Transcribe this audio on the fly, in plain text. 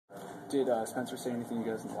Did Spencer say anything to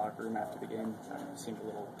you guys in the locker room after the game? It seemed a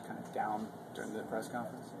little kind of down during the press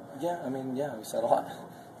conference. Yeah, I mean, yeah, we said a lot.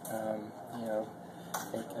 You know, I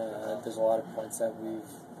think there's a lot of points that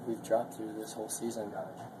we've dropped through this whole season.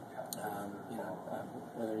 You know,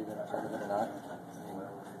 whether you've been a part of it or not, I mean,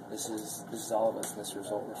 this is all of us, and this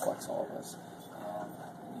result reflects all of us.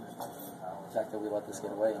 You know, the fact that we let this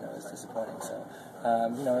get away, you know, is disappointing. So,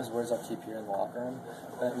 you know, his words I'll keep here in the locker room.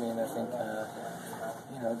 But I mean, I think,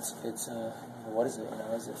 you know, it's what is it? You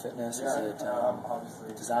know, is it fitness? Is it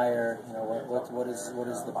desire? You know, what is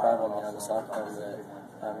the problem? You know, the soccer club that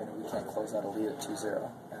you know, we can't close out a lead at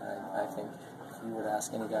 2-0. And I think if you were to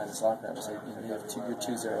ask any guy in the soccer club, say, you know, you're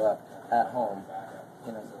 2-0 up at home,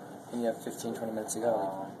 you know, and you have 15-20 minutes to go,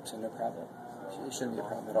 like, so no problem. It shouldn't be a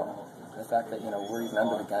problem at all. The fact that, you know, we're even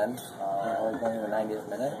under the gun, you know, going in the 90th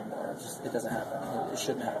minute, it doesn't happen. It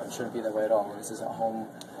shouldn't happen. It shouldn't be that way at all. I mean, this is a home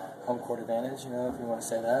court advantage, you know, if you want to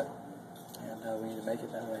say that. And we need to make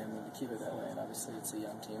it that way, and we need to keep it that way. And obviously, it's a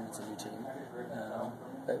young team, it's a new team.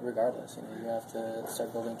 But regardless, you know, you have to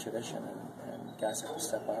start building tradition, and guys have to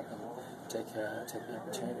step up and take the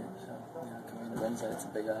opportunity. So, you know, coming into Wednesday, it's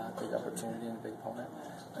a big opportunity and a big opponent,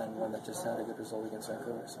 and one that just had a good result against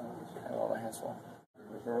Vancouver. So I have all my hands full.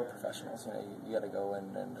 We're professionals. You know, you got to go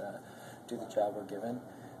in and do the job we're given.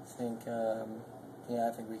 I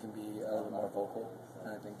think we can be a little bit more vocal.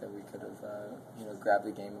 I think that we could have, you know, grabbed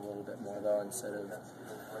the game a little bit more, though, instead of,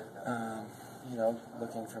 you know,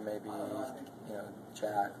 looking for maybe, you know,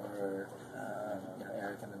 Jack or, you know,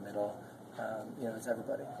 Eric in the middle. You know, it's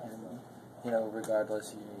everybody. And, you know,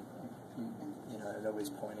 regardless, you know, nobody's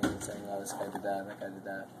pointing and saying, oh, this guy did that guy did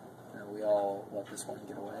that. You know, we all let this one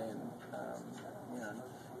get away. And, you know,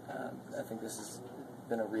 I think this has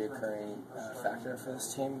been a reoccurring factor for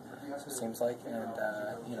this team, so it seems like, and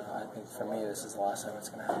you know, I think for me this is the last time it's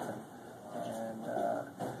going to happen. And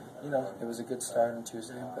you know, it was a good start on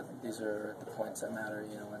Tuesday, but these are the points that matter,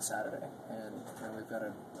 you know, on Saturday. And you know, we've got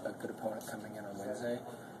a good opponent coming in on Wednesday,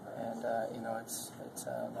 and you know,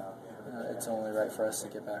 it's only right for us to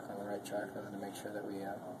get back on the right track, and to make sure that we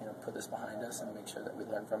you know, put this behind us and make sure that we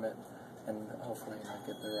learn from it, and hopefully, you know,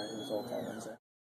 get the right result on Wednesday.